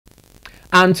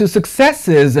And to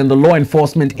successes in the law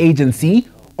enforcement agency,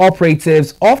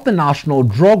 operatives of the National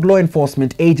Drug Law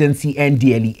Enforcement Agency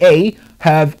Ndlea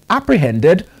have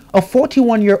apprehended a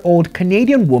 41-year-old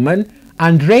Canadian woman,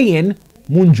 Adrienne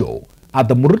Munju, at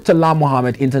the Murtala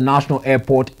Mohammed International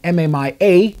Airport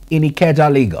MMIA in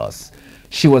Ikeja, Lagos.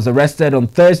 She was arrested on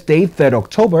Thursday, 3rd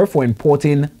October, for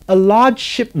importing a large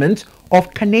shipment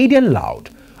of Canadian loud,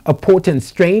 a potent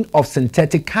strain of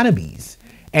synthetic cannabis.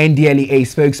 Ndlea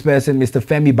spokesperson Mr.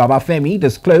 Femi Babafemi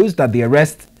disclosed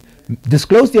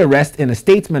the arrest in a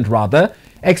statement,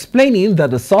 explaining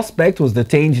that the suspect was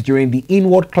detained during the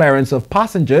inward clearance of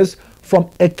passengers from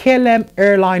a KLM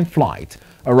airline flight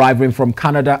arriving from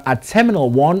Canada at Terminal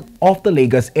 1 of the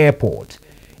Lagos airport.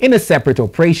 In a separate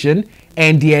operation,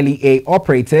 Ndlea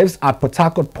operatives at Port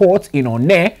Harcourt Ports in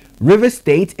Onne, Rivers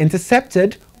State,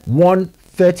 intercepted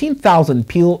 13,000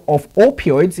 pills of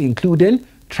opioids, including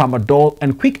tramadol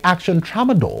and quick-action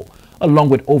tramadol, along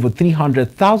with over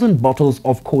 300,000 bottles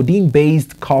of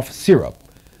codeine-based cough syrup.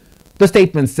 The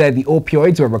statement said the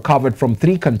opioids were recovered from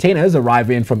 3 containers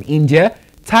arriving from India,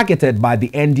 targeted by the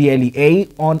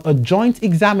Ndlea on a joint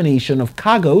examination of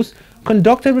cargoes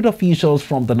conducted with officials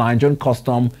from the Nigerian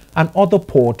Custom and other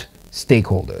port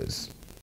stakeholders.